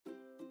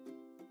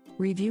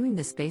Reviewing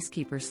the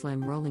SPACEKEEPER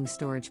Slim Rolling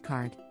Storage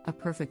Cart, a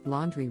perfect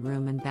laundry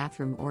room and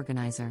bathroom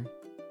organizer.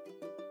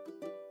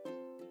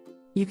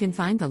 You can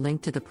find the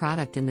link to the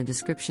product in the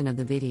description of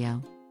the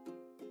video.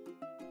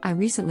 I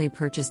recently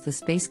purchased the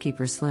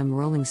SPACEKEEPER Slim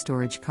Rolling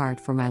Storage Cart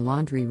for my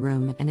laundry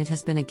room, and it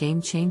has been a game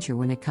changer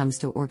when it comes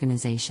to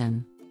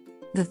organization.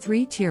 The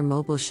 3-tier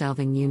mobile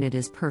shelving unit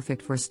is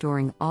perfect for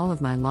storing all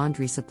of my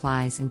laundry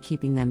supplies and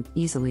keeping them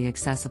easily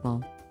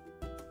accessible.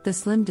 The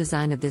slim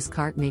design of this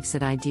cart makes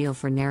it ideal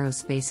for narrow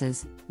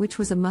spaces, which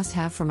was a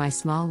must-have for my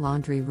small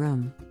laundry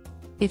room.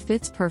 It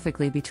fits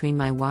perfectly between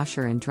my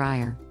washer and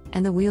dryer,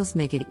 and the wheels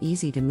make it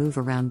easy to move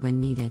around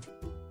when needed.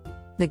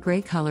 The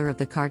gray color of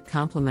the cart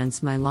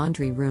complements my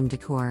laundry room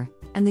decor,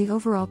 and the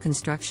overall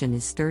construction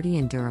is sturdy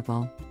and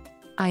durable.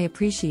 I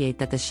appreciate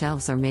that the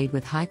shelves are made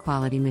with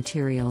high-quality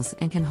materials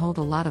and can hold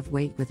a lot of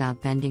weight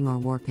without bending or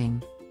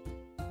warping.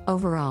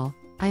 Overall,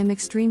 I am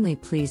extremely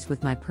pleased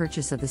with my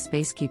purchase of the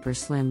SPACEKEEPER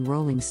Slim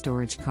Rolling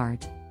Storage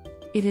Cart.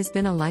 It has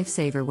been a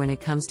lifesaver when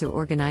it comes to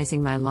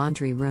organizing my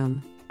laundry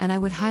room, and I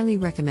would highly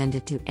recommend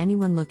it to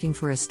anyone looking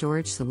for a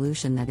storage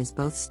solution that is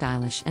both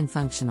stylish and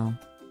functional.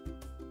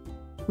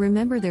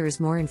 Remember, there is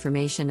more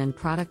information and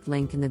product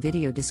link in the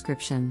video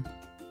description.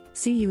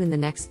 See you in the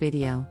next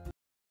video.